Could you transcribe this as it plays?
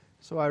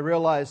So I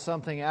realized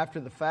something after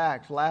the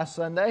fact last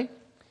Sunday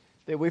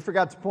that we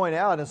forgot to point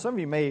out, and some of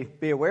you may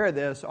be aware of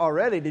this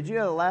already. Did you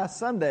know that last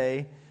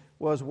Sunday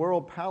was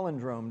World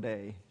Palindrome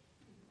Day?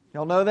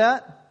 Y'all know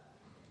that?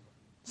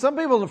 Some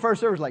people in the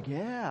first service were like,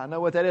 yeah, I know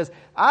what that is.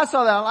 I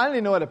saw that. I didn't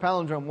even know what a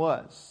palindrome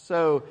was.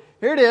 So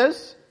here it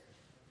is.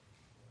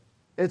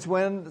 It's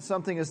when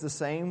something is the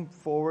same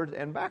forward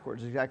and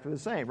backwards, exactly the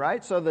same,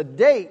 right? So the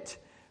date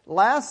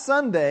last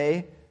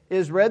Sunday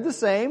is read the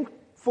same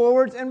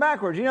forwards and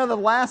backwards. You know the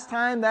last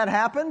time that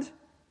happened?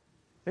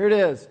 Here it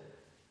is.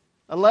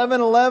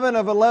 11/11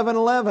 of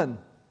 11/11.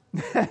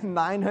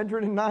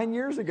 909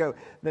 years ago.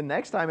 The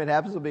next time it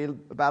happens will be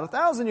about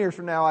 1,000 years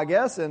from now, I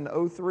guess, in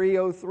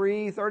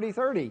 0303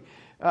 3030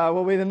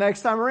 will be the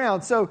next time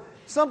around. So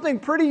something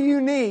pretty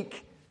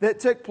unique that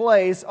took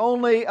place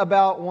only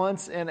about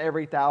once in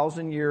every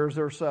 1,000 years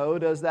or so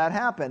does that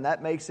happen.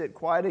 That makes it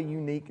quite a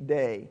unique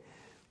day.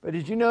 But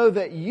did you know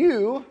that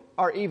you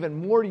are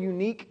even more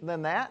unique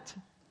than that?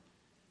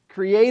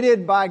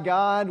 Created by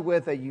God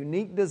with a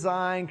unique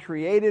design,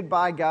 created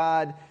by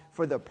God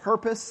for the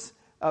purpose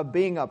of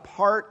being a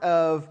part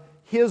of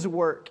His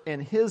work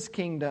and His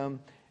kingdom.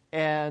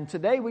 And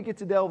today we get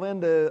to delve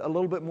into a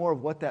little bit more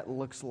of what that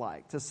looks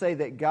like. To say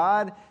that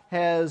God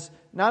has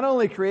not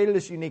only created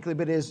us uniquely,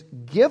 but has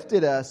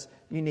gifted us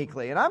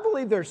uniquely. And I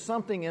believe there's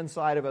something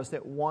inside of us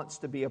that wants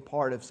to be a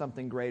part of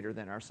something greater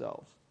than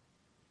ourselves.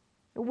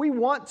 We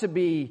want to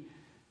be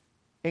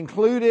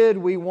included.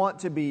 We want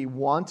to be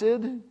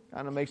wanted.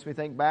 Kind of makes me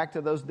think back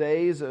to those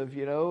days of,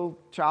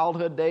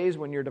 childhood days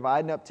when you're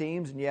dividing up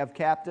teams and you have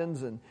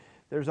captains, and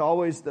there's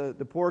always the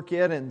poor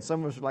kid, and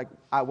someone's like,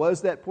 I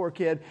was that poor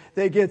kid,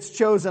 that gets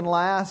chosen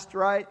last,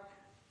 right?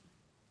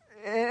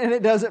 And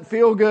it doesn't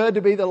feel good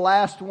to be the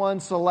last one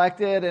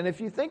selected. And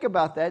if you think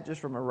about that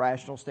just from a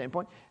rational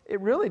standpoint,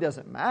 it really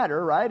doesn't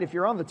matter, right? If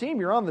you're on the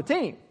team, you're on the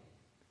team.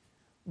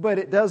 But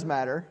it does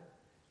matter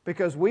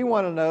because we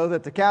want to know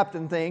that the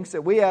captain thinks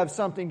that we have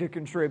something to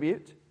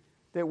contribute,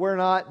 that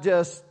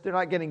they're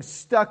not getting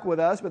stuck with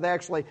us, but they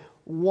actually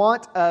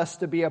want us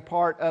to be a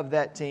part of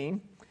that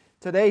team.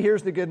 Today,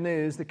 here's the good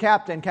news. The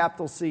captain,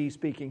 capital C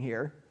speaking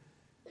here,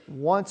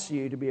 wants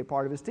you to be a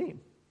part of his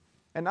team.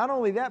 And not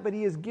only that, but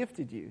he has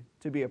gifted you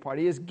to be a part.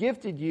 He has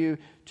gifted you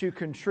to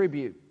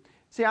contribute.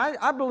 See,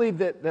 I believe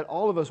that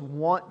all of us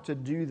want to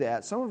do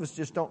that. Some of us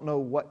just don't know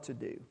what to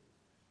do.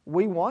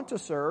 We want to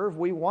serve.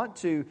 We want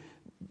to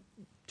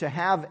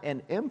have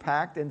an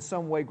impact in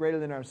some way greater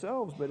than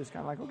ourselves, but it's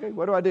kind of like, okay,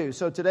 what do I do?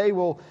 So today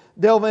we'll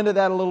delve into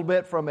that a little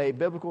bit from a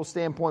biblical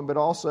standpoint, but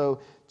also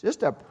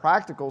just a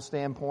practical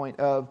standpoint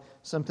of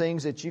some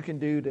things that you can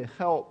do to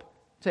help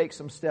take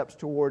some steps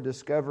toward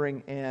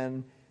discovering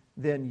and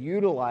then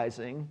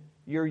utilizing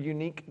your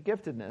unique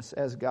giftedness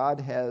as God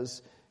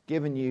has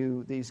given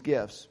you these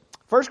gifts.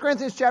 1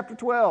 Corinthians chapter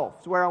 12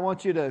 is where I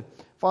want you to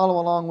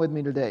follow along with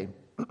me today.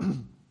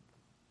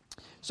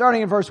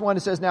 Starting in verse 1, it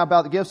says, Now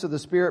about the gifts of the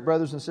Spirit,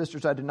 brothers and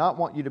sisters, I do not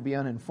want you to be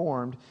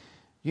uninformed.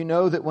 You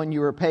know that when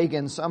you were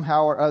pagans,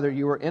 somehow or other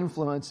you were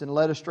influenced and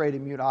led astray to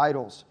mute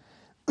idols.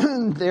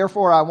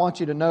 Therefore, I want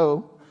you to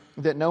know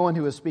that no one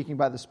who is speaking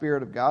by the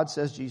Spirit of God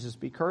says Jesus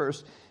be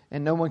cursed,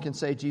 and no one can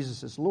say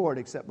Jesus is Lord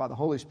except by the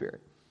Holy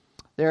Spirit.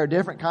 There are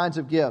different kinds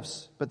of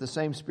gifts, but the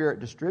same Spirit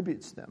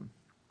distributes them.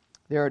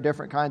 There are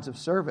different kinds of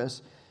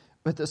service,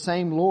 but the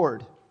same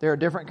Lord. There are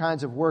different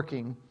kinds of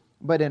working,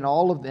 but in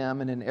all of them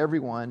and in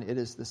everyone, it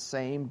is the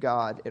same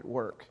God at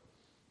work.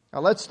 Now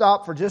let's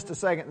stop for just a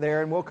second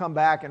there, and we'll come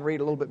back and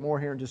read a little bit more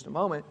here in just a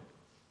moment.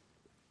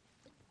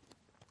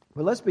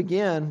 But let's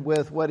begin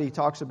with what he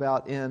talks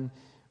about in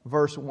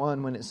verse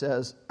 1 when it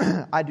says,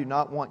 I do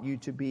not want you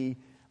to be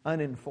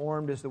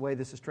uninformed is the way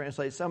this is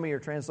translated. Some of your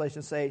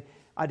translations say,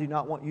 I do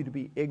not want you to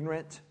be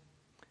ignorant.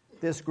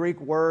 This Greek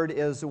word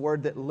is a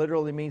word that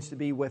literally means to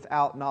be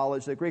without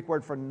knowledge. The Greek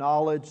word for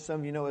knowledge,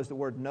 some of you know, is the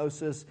word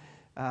gnosis.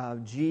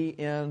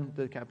 G-N,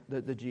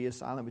 the G is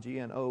silent, but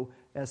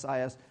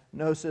G-N-O-S-I-S,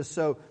 gnosis.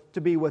 So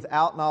to be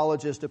without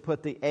knowledge is to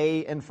put the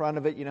A in front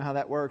of it. You know how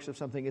that works. If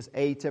something is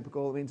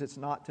atypical, it means it's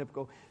not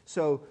typical.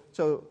 So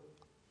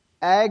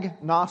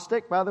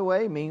agnostic, by the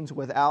way, means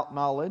without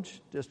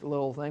knowledge. Just a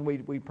little thing.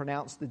 We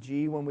pronounce the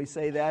G when we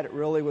say that. It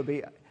really would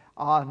be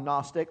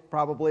agnostic,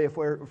 probably, if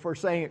we're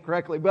saying it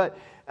correctly. But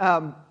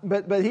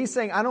he's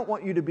saying, I don't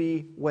want you to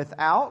be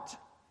without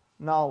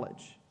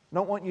knowledge. I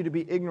don't want you to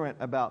be ignorant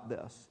about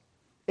this.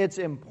 It's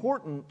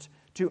important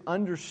to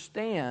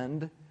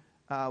understand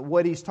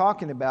what he's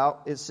talking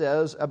about, it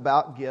says,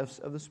 about gifts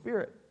of the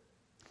Spirit.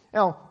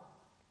 Now,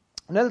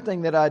 another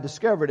thing that I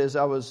discovered as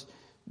I was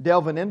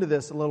delving into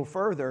this a little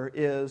further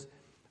is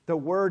the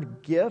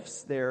word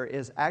gifts there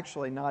is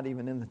actually not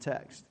even in the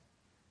text.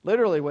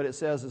 Literally what it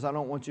says is, I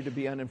don't want you to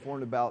be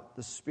uninformed about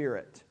the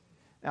Spirit.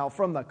 Now,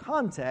 from the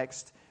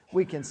context,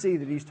 we can see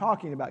that he's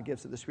talking about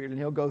gifts of the Spirit, and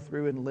he'll go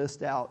through and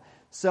list out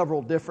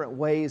several different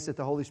ways that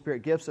the Holy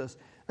Spirit gives us.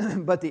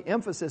 But the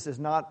emphasis is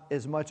not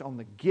as much on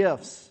the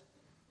gifts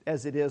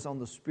as it is on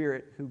the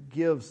Spirit who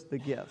gives the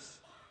gifts.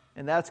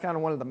 And that's kind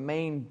of one of the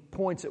main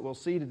points that we'll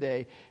see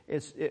today.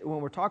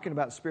 When we're talking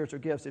about spiritual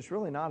gifts, it's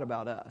really not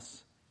about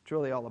us. It's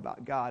really all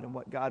about God and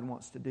what God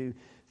wants to do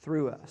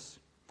through us.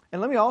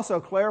 And let me also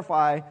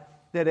clarify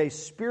that a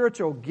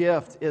spiritual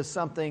gift is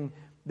something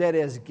that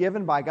is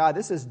given by God.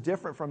 This is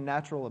different from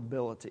natural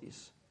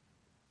abilities.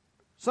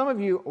 Some of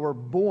you were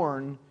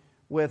born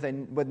with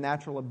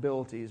natural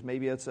abilities.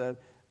 Maybe it's a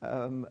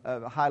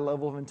high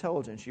level of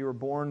intelligence. You were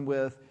born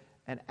with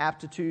an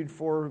aptitude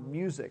for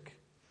music.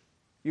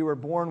 You were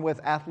born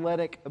with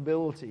athletic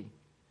ability.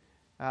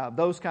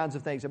 Those kinds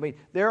of things. I mean,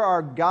 there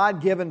are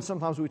God-given,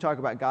 sometimes we talk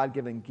about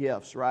God-given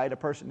gifts, right? A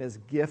person is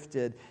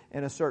gifted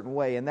in a certain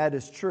way, and that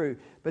is true.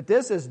 But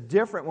this is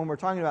different when we're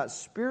talking about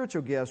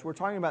spiritual gifts. We're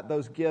talking about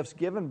those gifts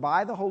given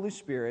by the Holy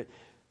Spirit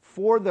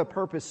for the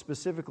purpose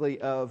specifically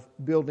of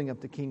building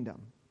up the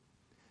kingdom.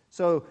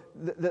 So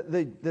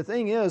the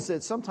thing is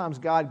that sometimes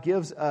God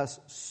gives us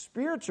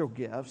spiritual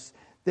gifts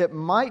that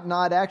might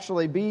not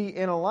actually be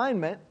in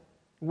alignment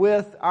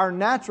with our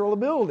natural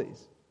abilities.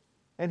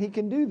 And He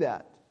can do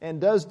that. And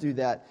does do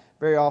that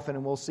very often,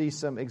 and we'll see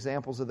some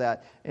examples of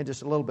that in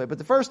just a little bit. But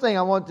the first thing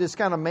I want, this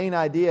kind of main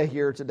idea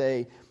here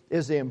today,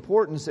 is the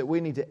importance that we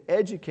need to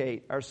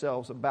educate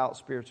ourselves about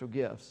spiritual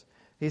gifts.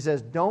 He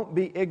says, don't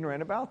be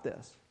ignorant about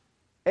this.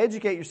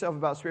 Educate yourself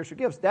about spiritual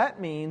gifts. That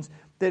means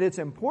that it's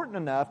important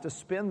enough to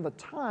spend the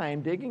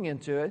time digging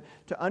into it,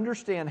 to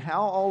understand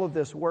how all of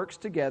this works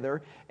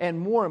together, and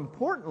more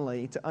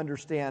importantly, to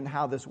understand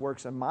how this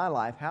works in my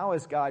life. How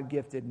has God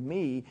gifted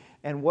me,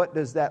 and what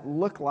does that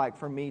look like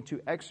for me to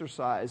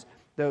exercise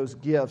those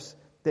gifts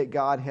that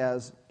God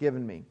has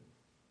given me?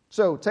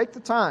 So take the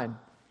time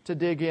to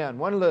dig in.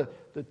 One of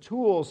the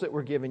tools that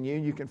we're giving you,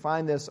 you can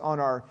find this on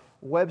our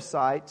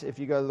website. If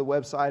you go to the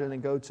website and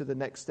then go to the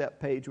Next Step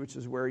page, which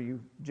is where you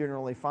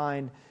generally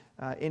find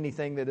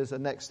anything that is a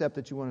next step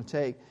that you want to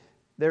take.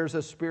 There's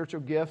a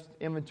spiritual gift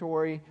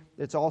inventory.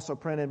 It's also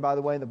printed, by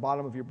the way, in the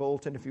bottom of your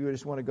bulletin if you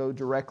just want to go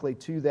directly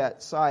to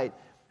that site.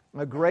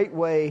 A great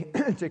way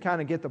to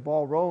kind of get the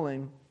ball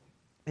rolling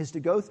is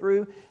to go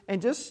through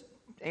and just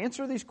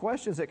answer these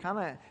questions that kind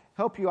of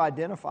help you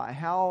identify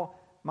how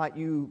might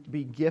you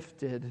be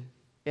gifted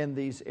in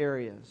these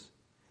areas.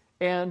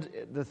 And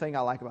the thing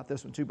I like about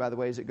this one too, by the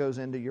way, is it goes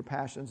into your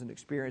passions and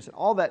experience, and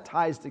all that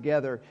ties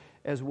together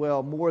as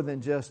well, more than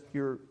just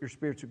your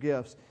spiritual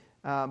gifts.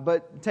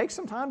 But take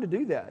some time to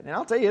do that. And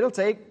I'll tell you, it'll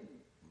take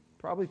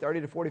probably 30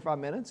 to 45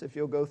 minutes if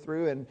you'll go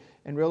through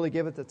and really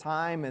give it the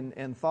time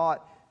and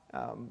thought.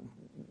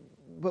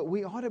 But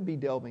we ought to be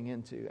delving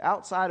into,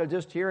 outside of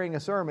just hearing a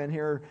sermon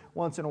here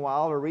once in a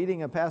while or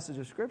reading a passage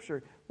of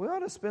Scripture, we ought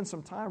to spend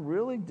some time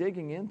really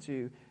digging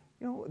into,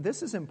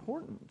 this is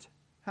important.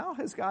 How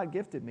has God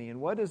gifted me, and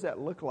what does that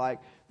look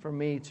like for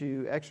me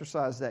to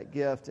exercise that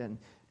gift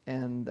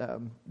and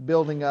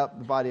building up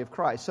the body of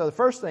Christ? So the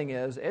first thing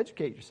is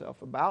educate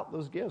yourself about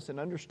those gifts and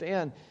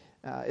understand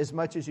as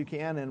much as you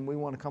can, and we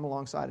want to come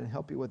alongside and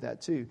help you with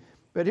that too.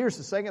 But here's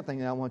the second thing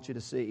that I want you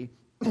to see,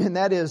 and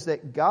that is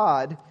that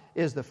God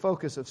is the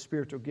focus of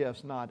spiritual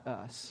gifts, not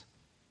us.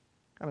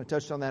 I kind of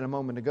touched on that a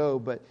moment ago,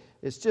 but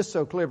it's just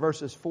so clear.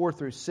 Verses 4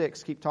 through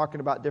 6 keep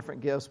talking about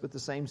different gifts, but the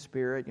same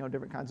Spirit,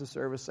 different kinds of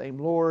service, same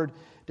Lord,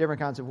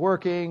 different kinds of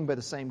working, but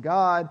the same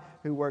God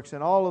who works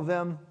in all of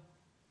them.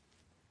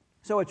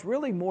 So it's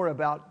really more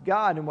about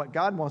God and what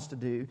God wants to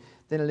do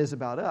than it is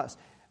about us.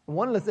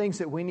 One of the things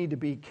that we need to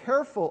be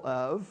careful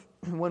of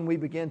when we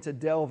begin to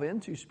delve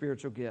into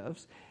spiritual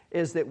gifts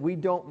is that we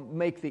don't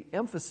make the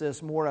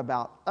emphasis more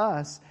about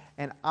us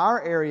and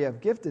our area of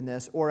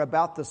giftedness or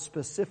about the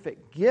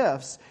specific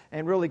gifts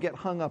and really get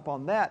hung up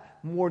on that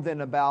more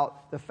than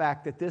about the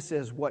fact that this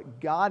is what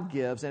God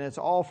gives and it's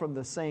all from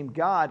the same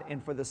God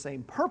and for the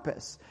same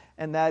purpose,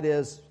 and that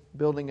is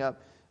building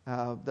up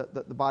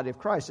the body of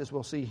Christ, as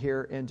we'll see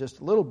here in just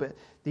a little bit.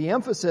 The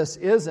emphasis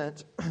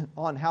isn't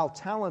on how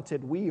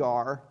talented we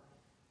are,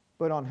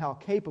 but on how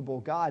capable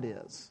God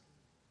is.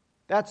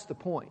 That's the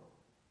point.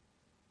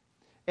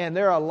 And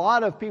there are a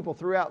lot of people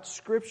throughout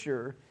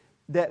Scripture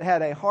that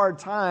had a hard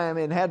time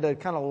and had to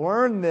kind of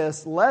learn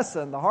this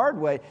lesson the hard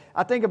way.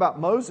 I think about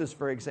Moses,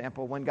 for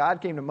example. When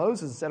God came to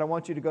Moses and said, I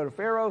want you to go to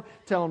Pharaoh,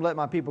 tell him, let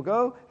my people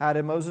go. How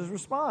did Moses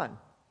respond?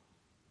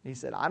 He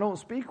said, I don't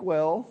speak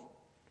well.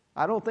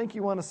 I don't think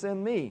you want to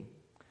send me.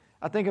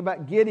 I think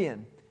about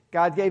Gideon.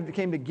 God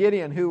came to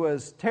Gideon, who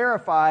was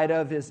terrified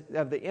of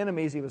the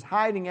enemies. He was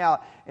hiding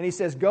out. And he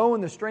says, go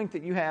in the strength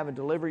that you have and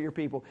deliver your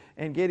people.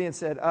 And Gideon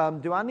said,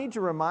 do I need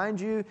to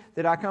remind you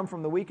that I come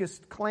from the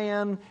weakest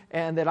clan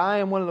and that I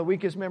am one of the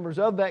weakest members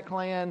of that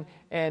clan?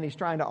 And he's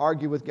trying to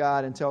argue with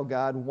God and tell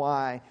God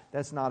why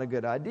that's not a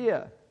good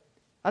idea.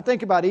 I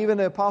think about even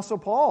the Apostle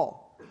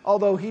Paul.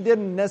 Although he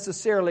didn't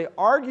necessarily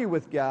argue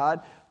with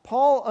God,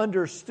 Paul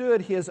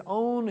understood his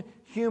own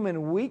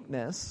human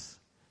weakness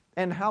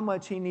and how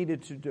much he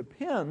needed to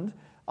depend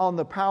on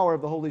the power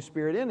of the Holy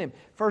Spirit in him.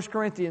 1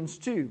 Corinthians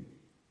 2,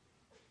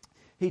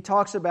 he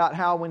talks about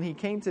how when he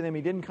came to them,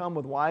 he didn't come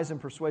with wise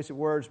and persuasive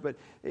words, but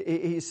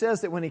he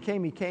says that when he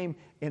came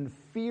in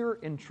fear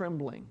and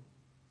trembling.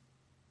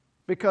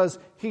 because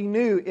he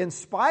knew, in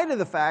spite of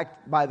the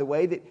fact, by the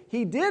way, that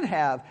he did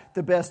have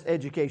the best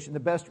education, the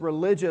best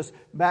religious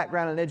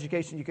background and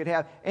education you could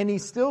have. And he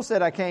still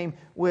said, I came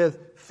with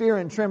fear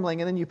and trembling.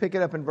 And then you pick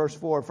it up in verse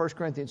 4, 1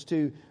 Corinthians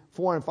 2,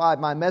 4 and 5.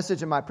 My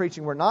message and my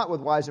preaching were not with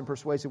wise and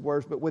persuasive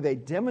words, but with a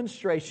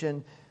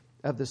demonstration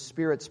of the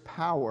Spirit's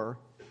power.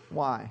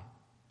 Why?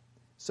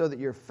 So that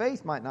your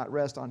faith might not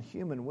rest on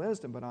human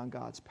wisdom, but on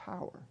God's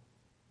power.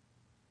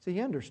 See,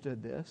 he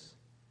understood this.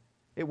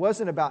 It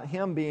wasn't about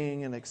him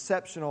being an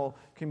exceptional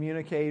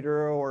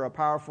communicator or a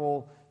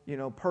powerful,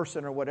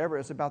 person or whatever.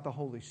 It's about the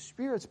Holy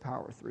Spirit's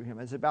power through him.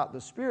 It's about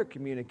the Spirit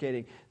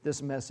communicating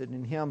this message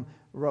and him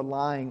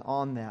relying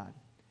on that.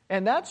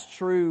 And that's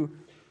true,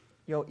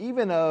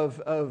 even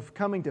of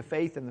coming to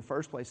faith in the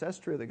first place. That's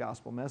true of the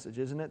gospel message,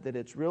 isn't it? That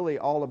it's really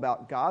all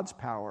about God's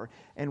power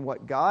and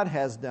what God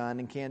has done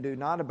and can do,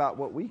 not about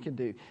what we can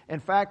do. In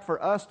fact,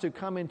 for us to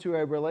come into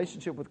a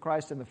relationship with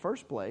Christ in the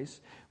first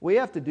place, we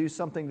have to do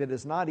something that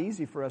is not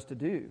easy for us to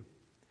do,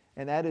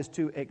 and that is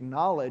to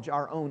acknowledge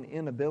our own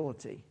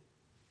inability.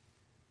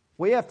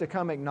 We have to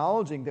come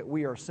acknowledging that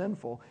we are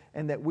sinful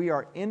and that we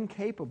are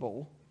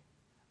incapable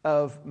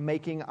of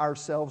making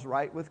ourselves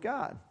right with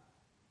God.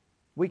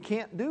 We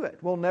can't do it.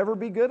 We'll never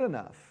be good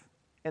enough.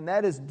 And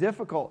that is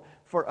difficult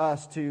for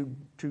us to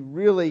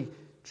really,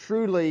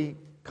 truly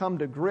come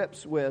to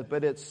grips with,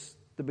 but it's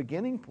the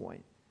beginning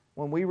point.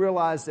 When we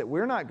realize that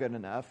we're not good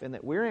enough and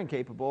that we're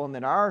incapable and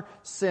that our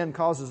sin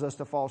causes us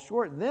to fall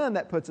short, then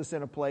that puts us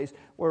in a place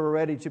where we're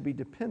ready to be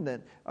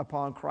dependent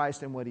upon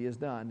Christ and what He has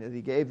done. That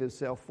He gave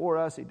Himself for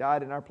us, He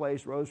died in our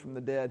place, rose from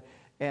the dead,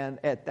 and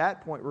at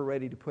that point we're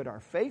ready to put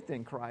our faith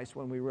in Christ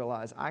when we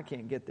realize I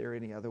can't get there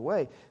any other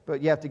way.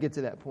 But you have to get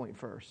to that point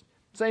first.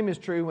 Same is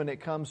true when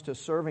it comes to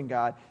serving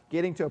God,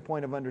 getting to a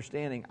point of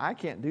understanding I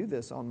can't do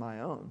this on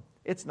my own.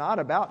 It's not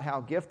about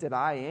how gifted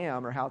I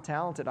am or how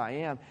talented I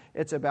am.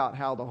 It's about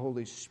how the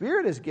Holy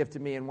Spirit has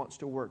gifted me and wants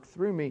to work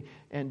through me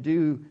and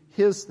do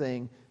His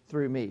thing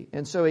through me.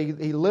 And so he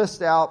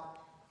lists out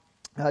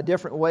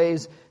different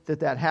ways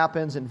that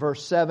happens. In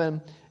verse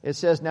 7, it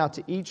says, now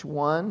to each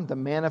one, the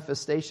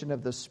manifestation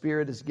of the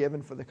Spirit is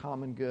given for the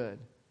common good.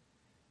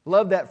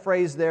 Love that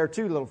phrase there.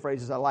 Two little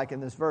phrases I like in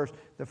this verse.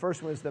 The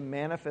first one is the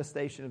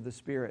manifestation of the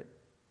Spirit.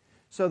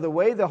 So the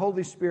way the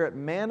Holy Spirit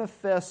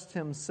manifests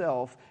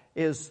Himself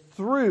is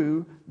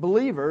through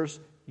believers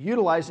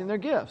utilizing their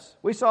gifts.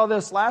 We saw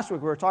this last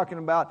week. We were talking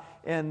about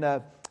in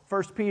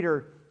 1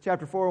 Peter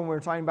chapter 4 when we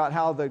were talking about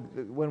how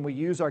when we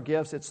use our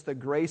gifts, it's the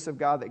grace of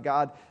God, that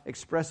God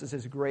expresses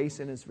His grace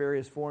in its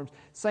various forms.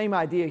 Same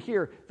idea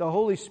here. The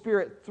Holy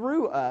Spirit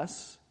through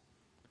us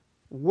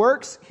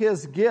works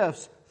His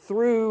gifts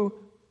through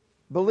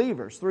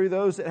believers, through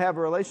those that have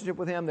a relationship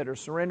with Him, that are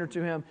surrendered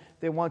to Him.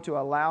 They want to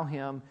allow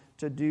Him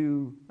to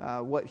do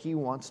what He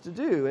wants to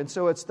do. And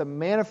so it's the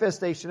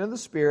manifestation of the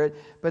Spirit.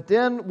 But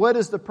then what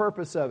is the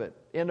purpose of it?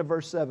 End of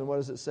verse 7, what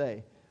does it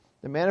say?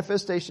 The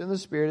manifestation of the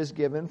Spirit is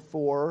given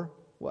for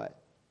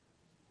what?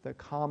 The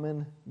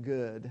common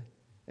good.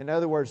 In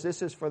other words,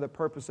 this is for the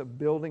purpose of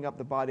building up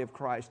the body of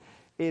Christ.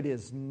 It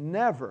is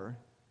never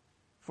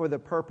for the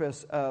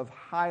purpose of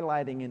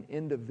highlighting an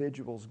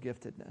individual's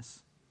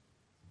giftedness.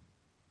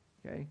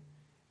 Okay?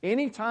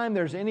 Anytime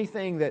there's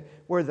anything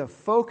where the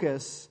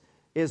focus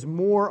is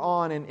more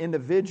on an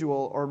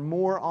individual or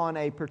more on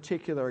a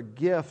particular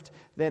gift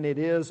than it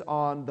is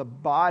on the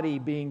body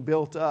being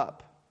built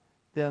up,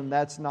 then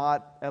that's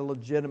not a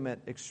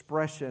legitimate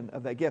expression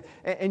of that gift.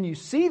 And you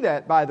see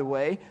that, by the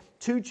way,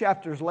 2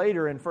 chapters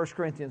later in 1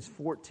 Corinthians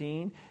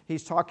 14,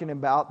 he's talking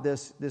about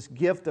this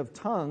gift of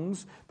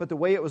tongues, but the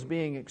way it was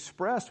being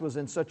expressed was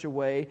in such a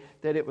way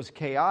that it was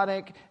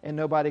chaotic and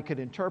nobody could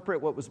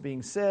interpret what was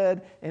being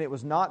said, and it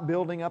was not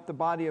building up the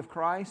body of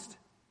Christ.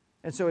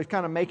 And so he's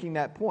kind of making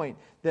that point,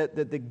 that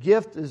the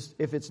gift is,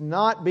 if it's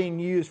not being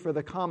used for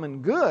the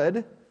common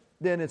good,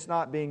 then it's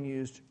not being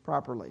used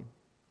properly.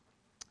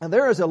 And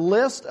there is a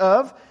list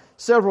of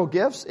several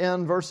gifts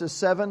in verses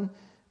 7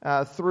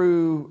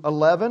 through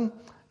 11.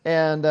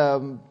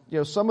 And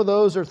some of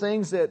those are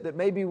things that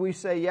maybe we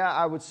say, yeah,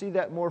 I would see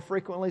that more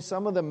frequently.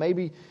 Some of them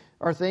maybe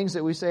are things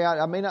that we say,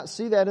 I may not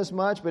see that as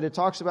much, but it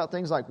talks about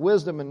things like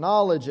wisdom and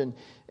knowledge, and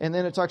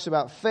then it talks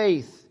about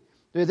faith.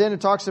 Then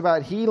it talks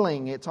about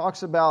healing. It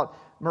talks about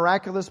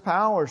miraculous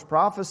powers,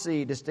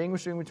 prophecy,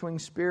 distinguishing between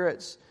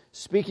spirits,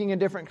 speaking in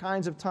different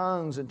kinds of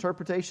tongues,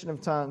 interpretation of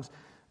tongues.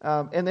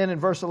 And then in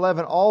verse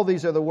 11, all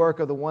these are the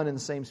work of the one and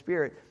the same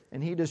Spirit,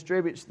 and He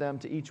distributes them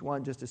to each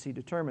one just as He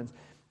determines.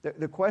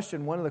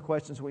 One of the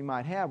questions we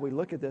might have, we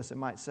look at this and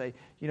might say,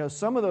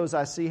 some of those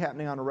I see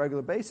happening on a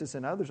regular basis,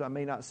 and others I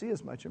may not see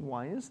as much. And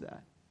why is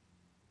that?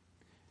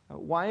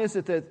 Why is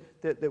it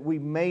that we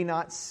may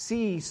not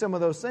see some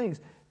of those things?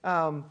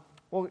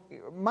 Well,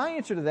 my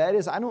answer to that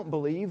is I don't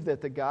believe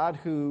that the God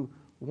who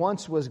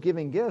once was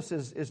giving gifts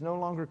is no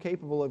longer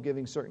capable of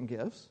giving certain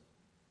gifts.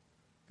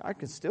 God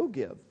can still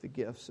give the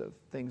gifts of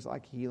things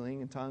like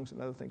healing and tongues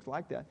and other things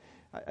like that.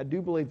 I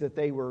do believe that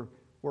they were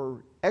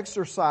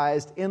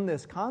exercised in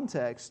this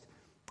context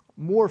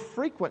more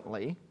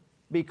frequently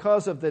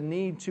because of the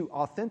need to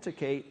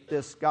authenticate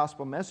this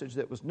gospel message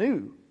that was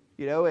new,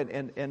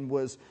 and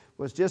was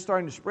just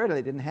starting to spread.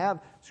 They didn't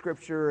have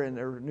Scripture and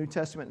their New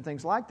Testament and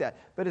things like that.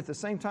 But at the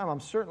same time, I'm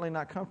certainly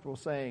not comfortable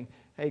saying,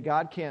 hey,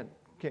 God can't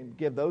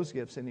give those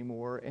gifts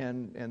anymore,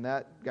 and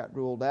that got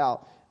ruled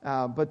out.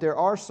 But there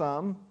are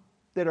some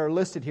that are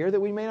listed here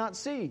that we may not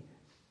see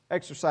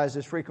exercised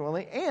as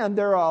frequently. And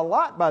there are a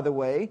lot, by the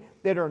way,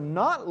 that are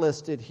not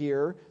listed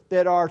here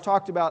that are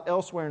talked about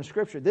elsewhere in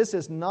Scripture. This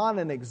is not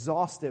an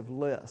exhaustive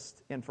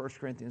list in 1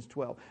 Corinthians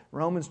 12.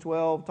 Romans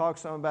 12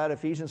 talks some about it.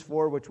 Ephesians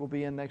 4, which we'll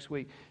be in next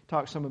week,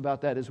 talks some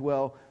about that as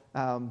well.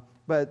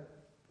 But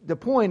the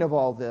point of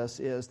all this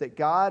is that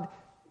God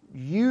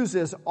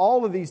uses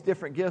all of these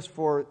different gifts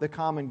for the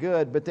common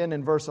good, but then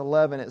in verse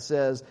 11 it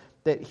says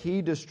that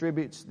He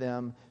distributes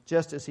them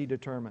just as He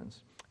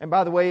determines. And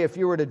by the way, if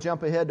you were to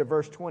jump ahead to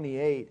verse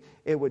 28,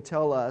 it would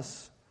tell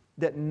us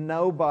that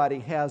nobody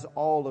has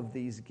all of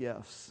these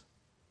gifts.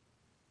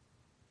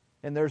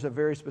 And there's a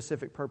very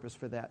specific purpose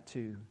for that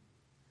too.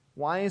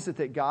 Why is it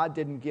that God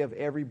didn't give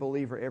every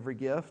believer every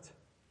gift?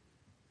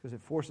 Because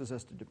it forces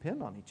us to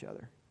depend on each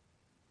other.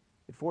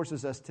 It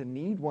forces us to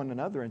need one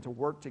another and to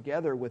work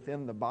together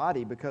within the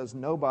body, because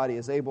nobody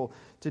is able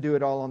to do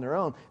it all on their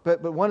own.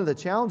 But one of the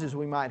challenges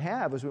we might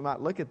have is we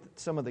might look at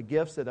some of the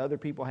gifts that other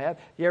people have.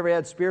 You ever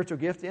had spiritual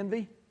gift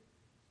envy?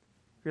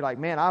 You're like,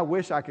 man, I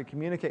wish I could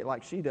communicate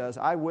like she does.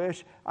 I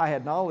wish I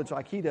had knowledge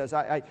like he does.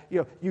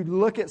 You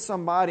look at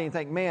somebody and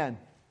think, man,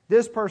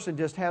 this person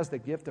just has the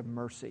gift of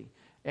mercy,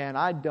 and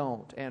I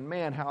don't. And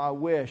man, how I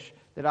wish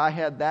that I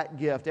had that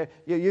gift.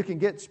 You can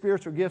get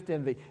spiritual gift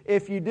envy.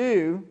 If you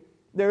do,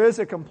 there is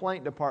a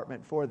complaint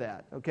department for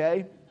that,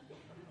 okay?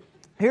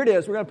 Here it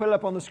is. We're going to put it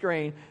up on the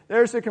screen.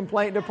 There's the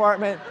complaint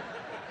department.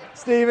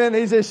 Stephen,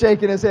 he's just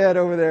shaking his head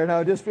over there.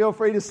 No, just feel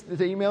free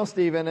to email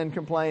Stephen and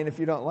complain if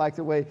you don't like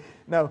the way.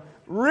 No,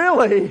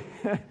 really,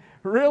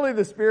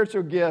 the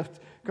spiritual gift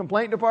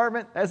complaint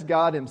department, that's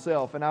God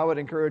Himself. And I would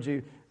encourage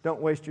you,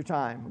 don't waste your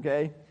time,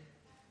 okay?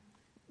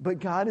 But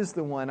God is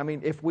the one. I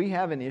mean, if we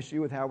have an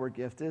issue with how we're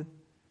gifted,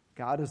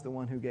 God is the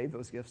one who gave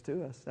those gifts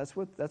to us. That's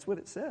what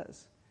it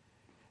says.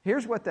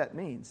 Here's what that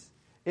means.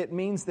 It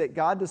means that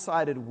God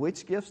decided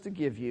which gifts to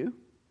give you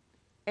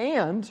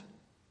and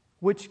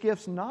which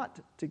gifts not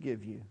to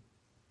give you.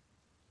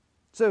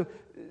 So,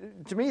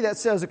 to me, that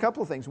says a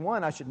couple of things.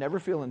 One, I should never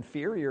feel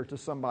inferior to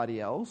somebody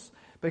else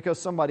because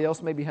somebody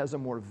else maybe has a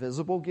more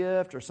visible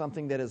gift or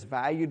something that is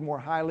valued more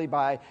highly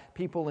by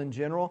people in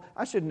general.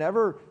 I should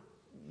never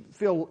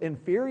feel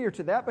inferior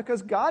to that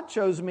because God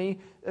chose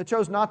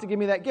not to give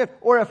me that gift.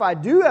 Or if I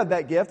do have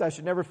that gift, I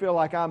should never feel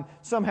like I'm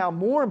somehow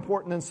more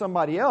important than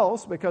somebody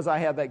else because I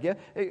have that gift.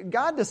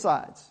 God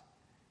decides.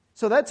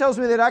 So that tells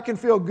me that I can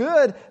feel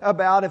good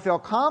about and feel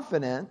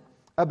confident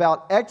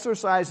about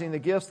exercising the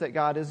gifts that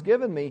God has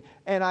given me.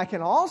 And I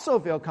can also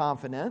feel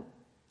confident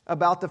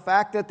about the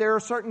fact that there are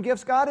certain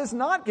gifts God has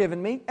not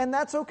given me, and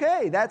that's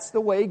okay. That's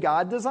the way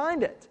God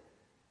designed it.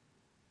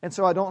 And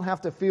so I don't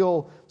have to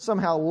feel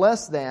somehow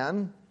less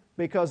than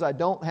because I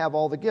don't have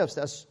all the gifts.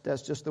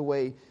 That's just the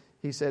way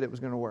He said it was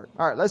going to work.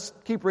 All right, let's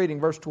keep reading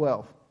verse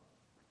 12.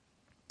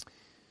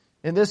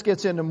 And this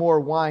gets into more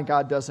why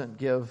God doesn't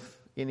give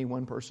any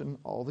one person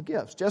all the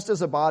gifts. Just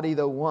as a body,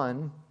 though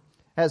one,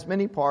 has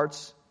many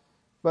parts,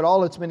 but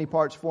all its many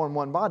parts form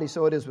one body,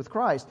 so it is with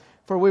Christ.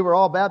 For we were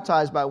all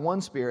baptized by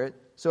one Spirit,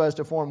 so as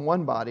to form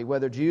one body,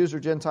 whether Jews or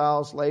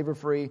Gentiles, slave or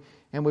free,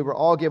 and we were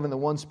all given the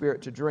one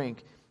Spirit to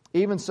drink.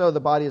 Even so, the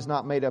body is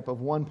not made up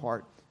of one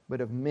part,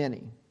 but of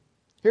many.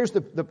 Here's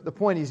the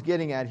point he's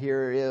getting at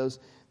here is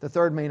the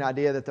third main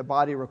idea, that the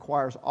body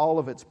requires all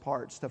of its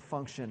parts to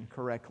function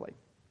correctly.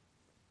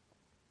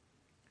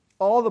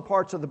 All the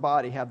parts of the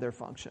body have their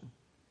function,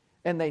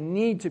 and they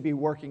need to be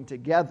working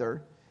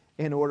together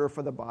in order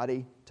for the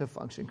body to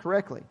function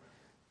correctly.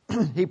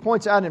 He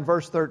points out in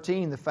verse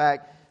 13 the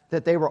fact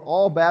that they were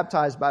all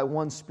baptized by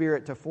one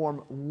Spirit to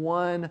form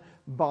one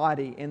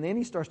body. And then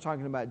he starts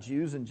talking about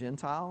Jews and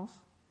Gentiles,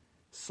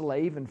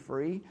 slave and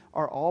free,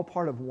 are all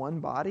part of one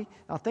body.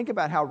 Now think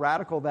about how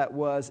radical that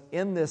was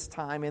in this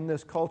time, in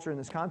this culture, in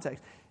this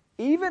context.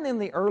 Even in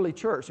the early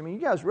church, I mean,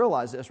 you guys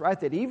realize this, right?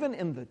 That even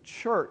in the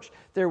church,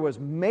 there was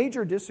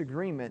major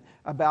disagreement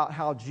about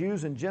how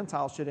Jews and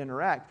Gentiles should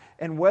interact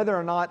and whether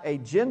or not a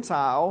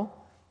Gentile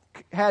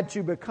had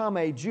to become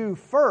a Jew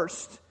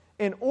first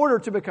in order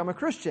to become a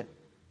Christian.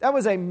 That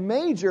was a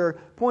major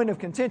point of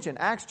contention.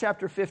 Acts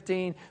chapter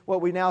 15,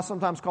 what we now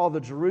sometimes call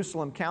the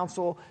Jerusalem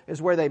Council,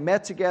 is where they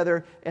met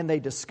together and they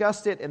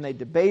discussed it and they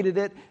debated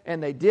it,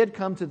 and they did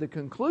come to the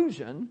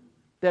conclusion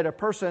that a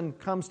person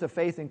comes to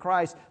faith in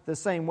Christ the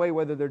same way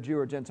whether they're Jew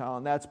or Gentile,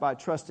 and that's by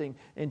trusting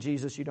in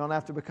Jesus. You don't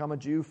have to become a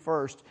Jew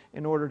first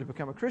in order to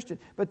become a Christian.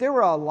 But there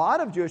were a lot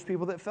of Jewish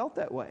people that felt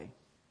that way.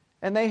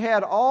 And they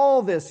had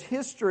all this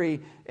history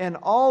and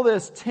all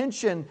this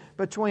tension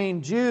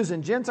between Jews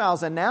and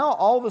Gentiles. And now,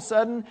 all of a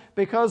sudden,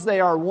 because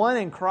they are one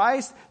in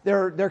Christ,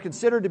 they're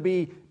considered to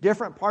be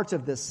different parts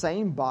of the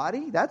same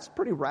body. That's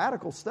pretty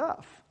radical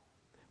stuff.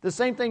 The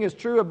same thing is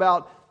true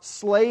about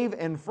slave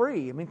and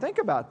free. I mean, think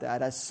about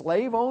that. A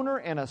slave owner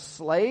and a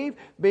slave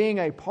being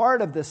a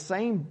part of the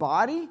same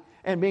body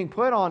and being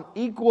put on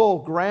equal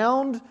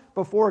ground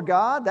before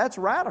God, that's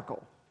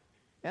radical.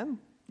 And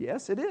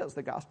yes, it is.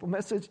 The gospel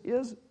message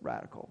is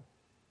radical.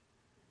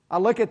 I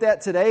look at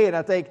that today and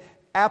I think,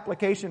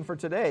 application for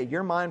today.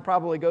 Your mind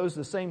probably goes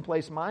the same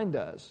place mine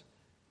does.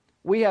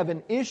 We have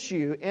an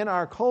issue in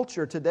our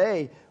culture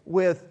today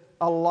with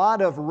a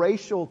lot of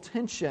racial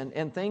tension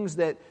and things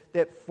that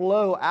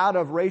flow out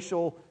of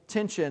racial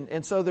tension.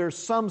 And so there's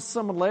some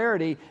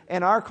similarity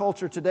in our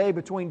culture today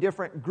between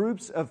different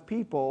groups of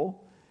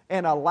people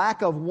and a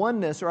lack of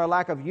oneness or a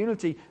lack of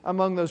unity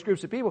among those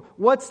groups of people.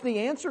 What's the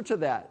answer to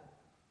that?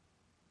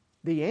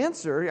 The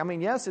answer, I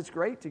mean, yes, it's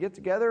great to get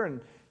together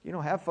and,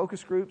 have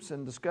focus groups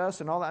and discuss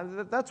and all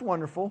that. That's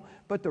wonderful.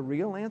 But the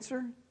real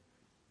answer,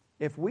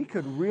 if we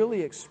could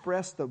really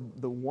express the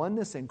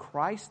oneness in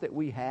Christ that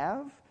we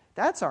have,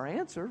 that's our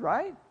answer,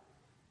 right?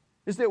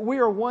 Is that we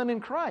are one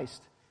in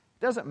Christ.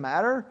 It doesn't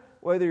matter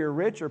whether you're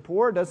rich or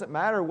poor. It doesn't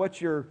matter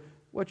what your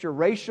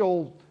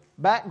racial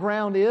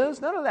background is.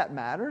 None of that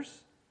matters.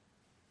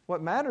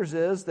 What matters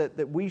is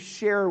that we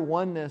share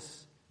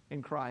oneness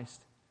in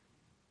Christ.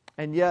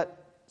 And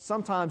yet,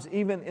 sometimes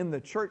even in the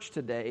church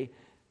today,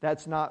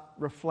 that's not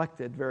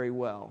reflected very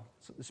well.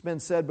 So it's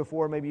been said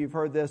before, maybe you've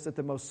heard this, that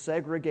the most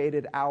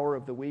segregated hour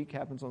of the week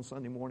happens on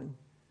Sunday morning.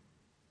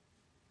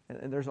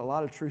 And there's a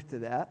lot of truth to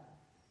that.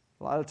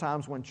 A lot of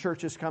times when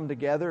churches come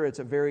together, it's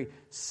a very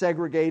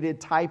segregated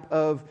type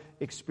of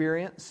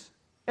experience.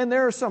 And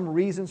there are some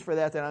reasons for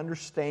that I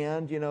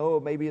understand,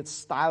 maybe it's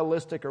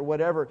stylistic or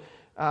whatever.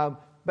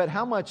 But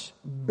how much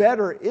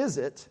better is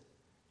it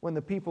when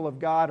the people of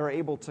God are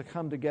able to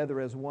come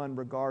together as one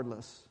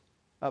regardless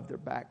of their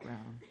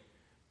background?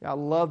 I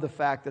love the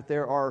fact that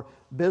there are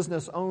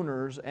business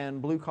owners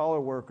and blue-collar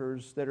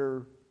workers that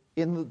are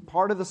in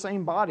part of the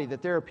same body,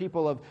 that there are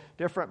people of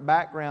different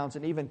backgrounds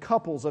and even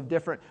couples of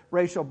different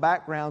racial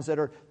backgrounds that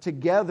are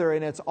together,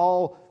 and it's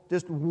all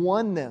just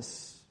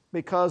oneness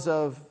because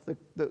of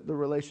the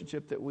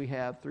relationship that we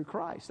have through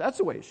Christ. That's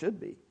the way it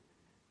should be.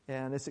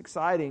 And it's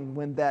exciting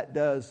when that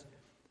does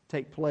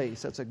take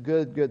place. That's a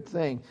good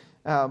thing.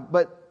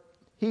 But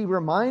he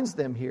reminds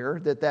them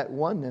here that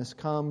oneness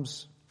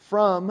comes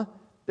from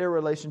their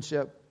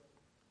relationship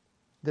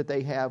that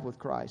they have with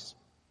Christ.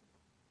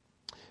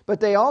 But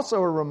they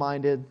also are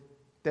reminded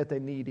that they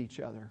need each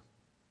other.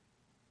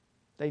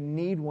 They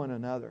need one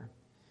another.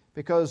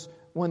 Because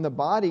when the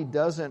body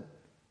doesn't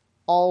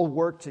all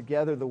work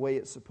together the way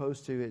it's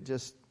supposed to, it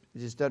just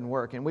doesn't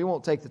work. And we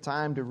won't take the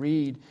time to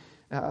read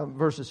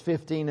verses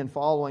 15 and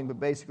following, but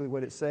basically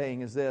what it's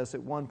saying is this,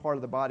 that one part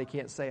of the body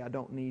can't say, I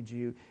don't need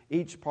you.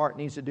 Each part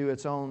needs to do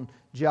its own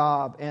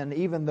job. And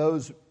even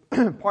those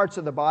parts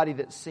of the body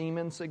that seem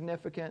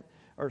insignificant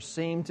or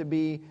seem to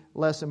be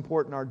less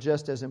important are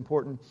just as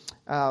important.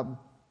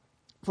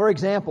 For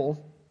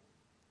example,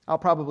 I'll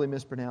probably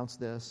mispronounce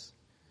this,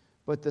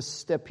 but the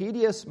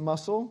stapedius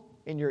muscle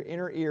in your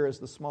inner ear is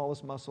the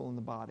smallest muscle in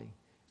the body.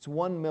 It's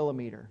 1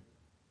 millimeter.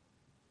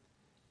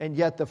 And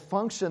yet the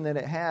function that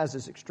it has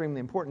is extremely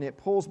important. It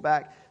pulls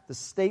back the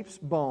stapes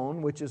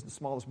bone, which is the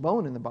smallest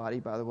bone in the body,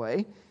 by the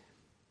way,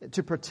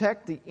 to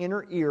protect the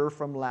inner ear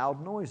from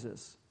loud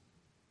noises,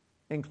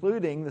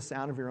 including the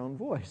sound of your own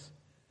voice.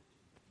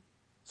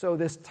 So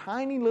this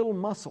tiny little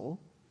muscle,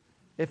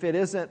 if it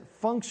isn't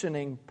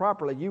functioning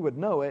properly, you would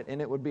know it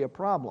and it would be a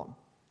problem.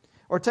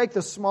 Or take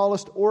the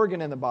smallest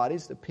organ in the body,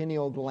 it's the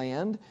pineal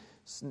gland.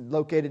 It's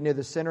located near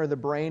the center of the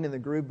brain in the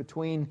groove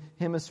between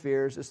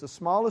hemispheres. It's the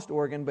smallest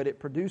organ, but it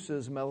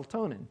produces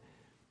melatonin.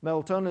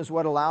 Melatonin is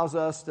what allows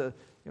us to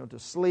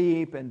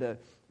sleep and to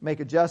make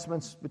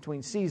adjustments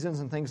between seasons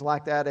and things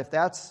like that. If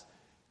that's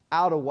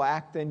out of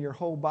whack, then your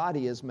whole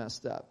body is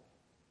messed up.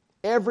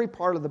 Every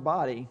part of the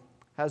body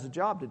has a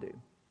job to do.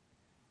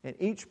 And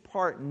each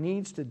part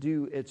needs to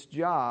do its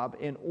job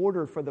in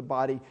order for the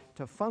body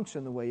to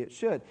function the way it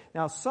should.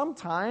 Now,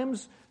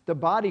 sometimes the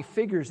body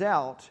figures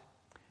out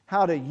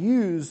how to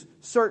use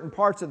certain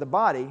parts of the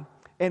body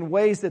in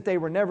ways that they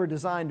were never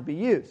designed to be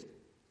used.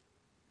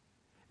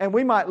 And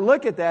we might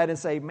look at that and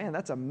say, man,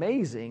 that's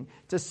amazing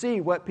to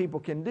see what people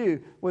can do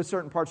with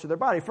certain parts of their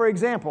body. For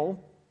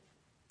example,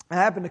 I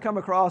happened to come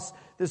across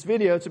this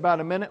video, it's about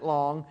a minute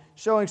long,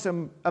 showing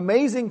some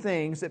amazing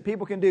things that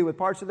people can do with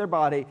parts of their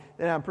body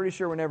that I'm pretty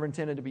sure were never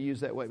intended to be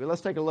used that way. But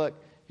let's take a look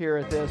here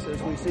at this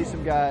as we see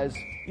some guys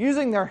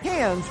using their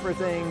hands for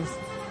things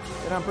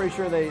that I'm pretty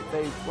sure they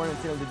weren't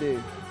intended to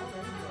do.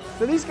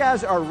 So these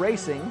guys are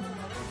racing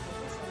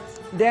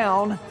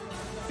down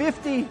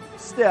 50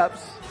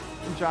 steps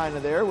in China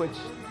there, which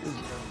is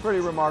pretty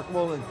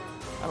remarkable, and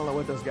I don't know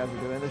what those guys are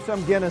doing. There's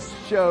some Guinness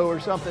show or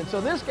something.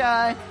 So this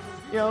guy,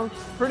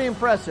 pretty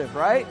impressive,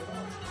 right?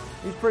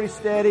 He's pretty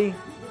steady.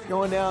 He's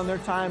going down, they're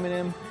timing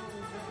him.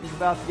 He's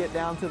about to get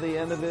down to the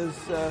end of his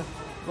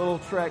little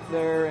trek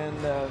there,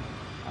 and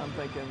I'm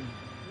thinking,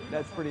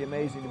 that's pretty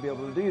amazing to be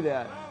able to do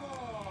that.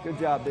 Good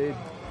job, dude.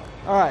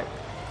 All right.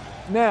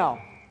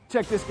 Now,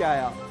 check this guy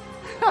out.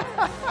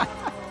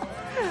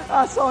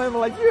 I saw him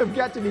like, you have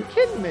got to be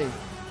kidding me.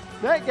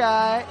 That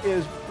guy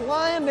is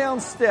flying down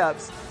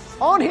steps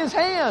on his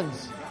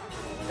hands.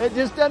 It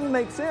just doesn't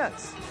make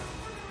sense.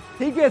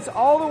 He gets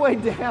all the way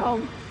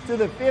down to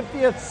the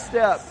 50th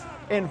step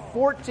in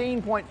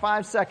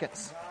 14.5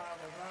 seconds.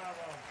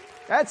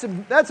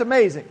 That's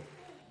amazing.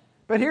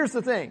 But here's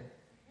the thing.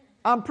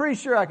 I'm pretty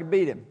sure I could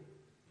beat him.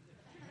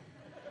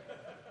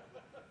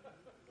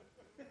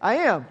 I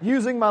am,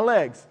 using my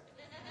legs.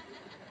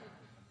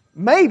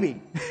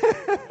 Maybe.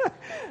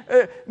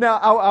 Now,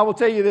 I will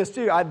tell you this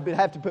too. I'd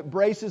have to put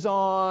braces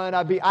on.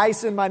 I'd be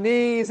icing my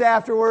knees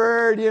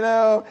afterward,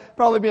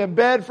 probably be in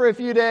bed for a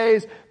few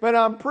days. But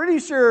I'm pretty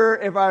sure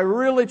if I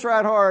really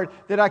tried hard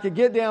that I could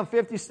get down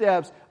 50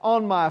 steps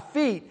on my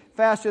feet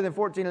faster than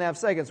 14 and a half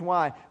seconds.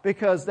 Why?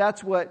 Because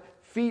that's what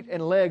feet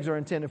and legs are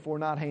intended for,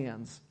 not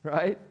hands,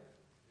 right?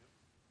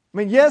 I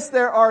mean, yes,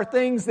 there are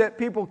things that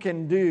people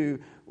can do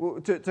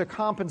to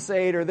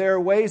compensate, or there are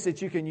ways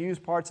that you can use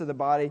parts of the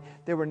body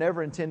that were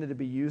never intended to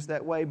be used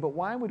that way, but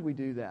why would we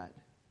do that?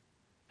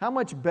 How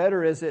much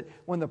better is it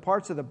when the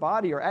parts of the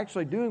body are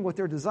actually doing what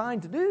they're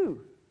designed to do?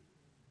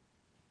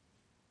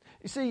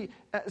 You see,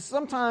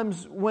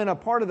 sometimes when a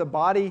part of the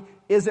body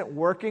isn't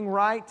working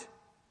right,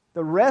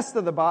 the rest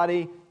of the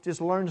body just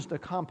learns to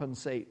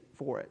compensate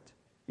for it.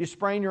 You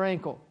sprain your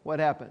ankle, what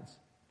happens?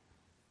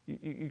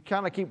 You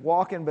kind of keep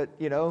walking, but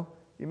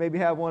you maybe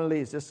have one of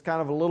these, just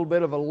kind of a little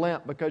bit of a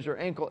limp because your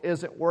ankle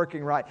isn't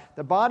working right.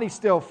 The body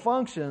still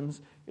functions,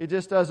 it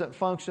just doesn't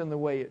function the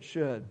way it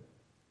should.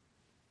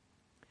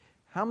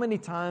 How many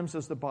times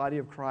does the body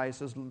of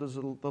Christ, does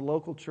the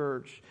local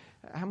church,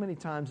 how many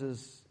times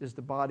is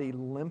the body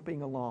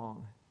limping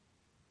along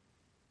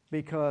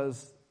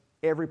because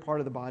every part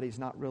of the body is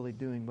not really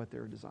doing what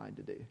they're designed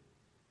to do?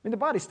 I mean, the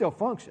body still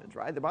functions,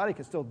 right? The body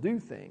can still do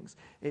things.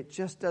 It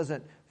just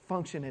doesn't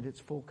function at its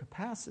full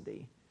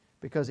capacity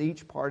because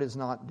each part is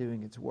not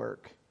doing its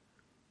work.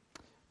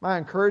 My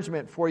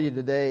encouragement for you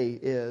today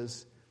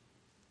is,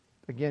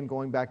 again,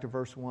 going back to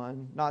verse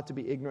 1, not to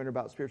be ignorant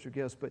about spiritual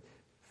gifts, but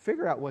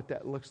figure out what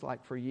that looks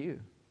like for you.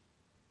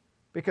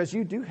 Because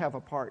you do have a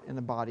part in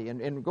the body.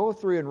 And go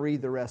through and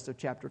read the rest of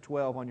chapter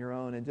 12 on your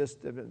own. And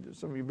just,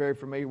 some of you are very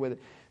familiar with it.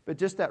 But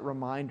just that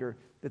reminder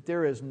that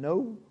there is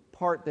no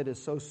part that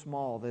is so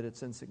small that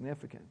it's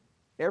insignificant.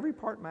 Every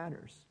part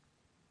matters.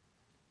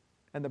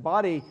 And the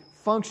body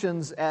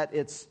functions at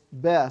its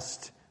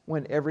best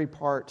when every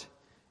part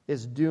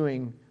is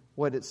doing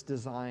what it's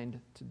designed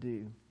to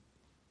do.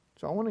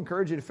 So I want to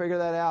encourage you to figure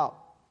that out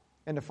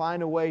and to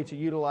find a way to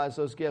utilize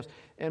those gifts.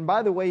 And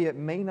by the way, it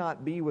may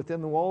not be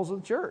within the walls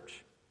of the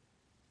church.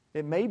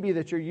 It may be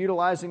that you're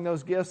utilizing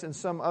those gifts in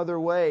some other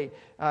way.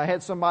 I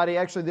had somebody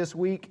actually this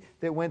week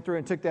that went through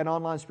and took that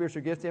online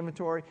spiritual gift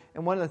inventory.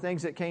 And one of the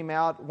things that came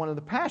out, one of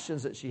the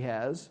passions that she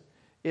has,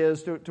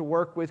 is to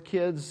work with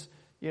kids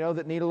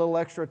that need a little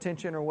extra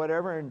attention or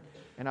whatever.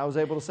 And I was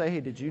able to say, hey,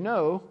 did you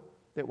know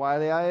that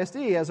Wiley ISD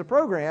has a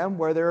program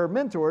where there are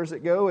mentors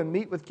that go and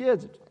meet with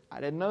kids? I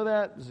didn't know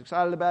that. I was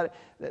excited about it.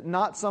 That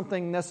not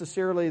something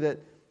necessarily that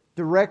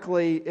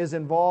directly is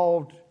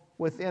involved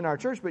within our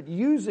church, but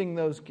using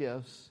those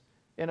gifts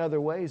in other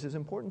ways is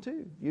important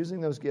too. Using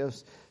those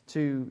gifts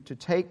to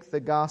take the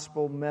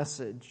gospel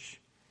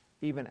message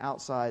even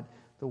outside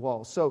the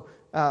walls. So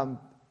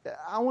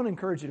I want to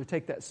encourage you to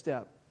take that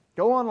step.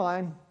 Go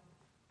online.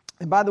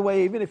 And by the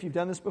way, even if you've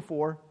done this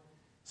before,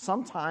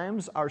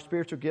 sometimes our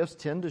spiritual gifts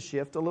tend to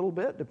shift a little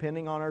bit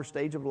depending on our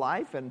stage of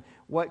life and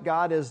what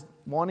God is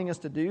wanting us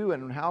to do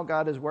and how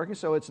God is working.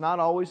 So it's not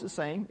always the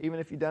same.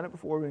 Even if you've done it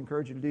before, we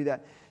encourage you to do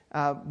that.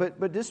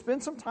 But just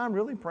spend some time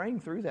really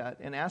praying through that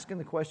and asking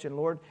the question,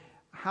 Lord,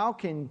 how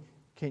can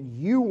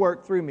you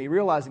work through me?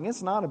 Realizing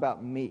it's not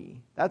about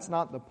me. That's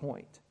not the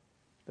point.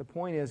 The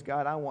point is,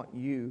 God, I want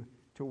you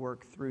to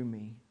work through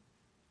me.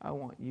 I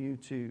want you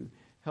to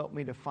help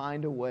me to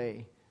find a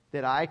way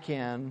that I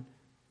can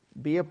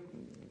be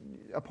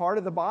a part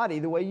of the body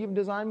the way you've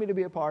designed me to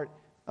be a part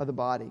of the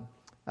body.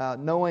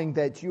 Knowing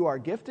that you are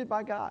gifted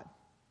by God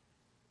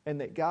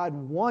and that God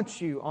wants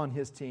you on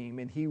His team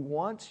and He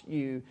wants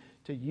you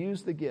to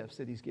use the gifts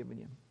that He's given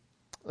you.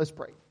 Let's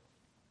pray.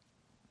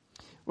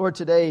 Lord,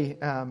 today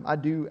I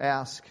do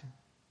ask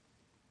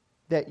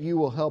that you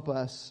will help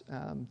us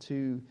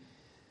to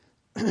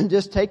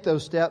just take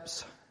those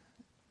steps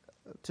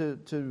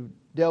to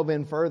delve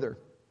in further.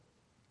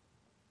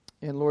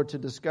 And Lord, to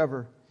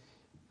discover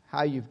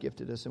how you've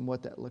gifted us and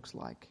what that looks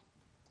like.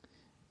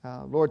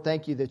 Lord,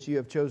 thank you that you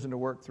have chosen to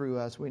work through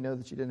us. We know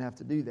that you didn't have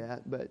to do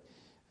that, but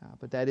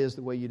that is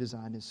the way you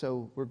designed it.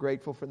 So we're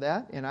grateful for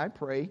that, and I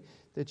pray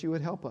that you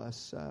would help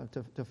us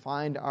to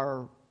find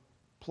our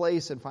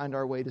place and find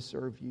our way to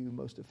serve you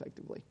most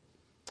effectively.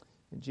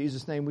 In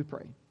Jesus' name we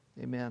pray.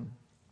 Amen.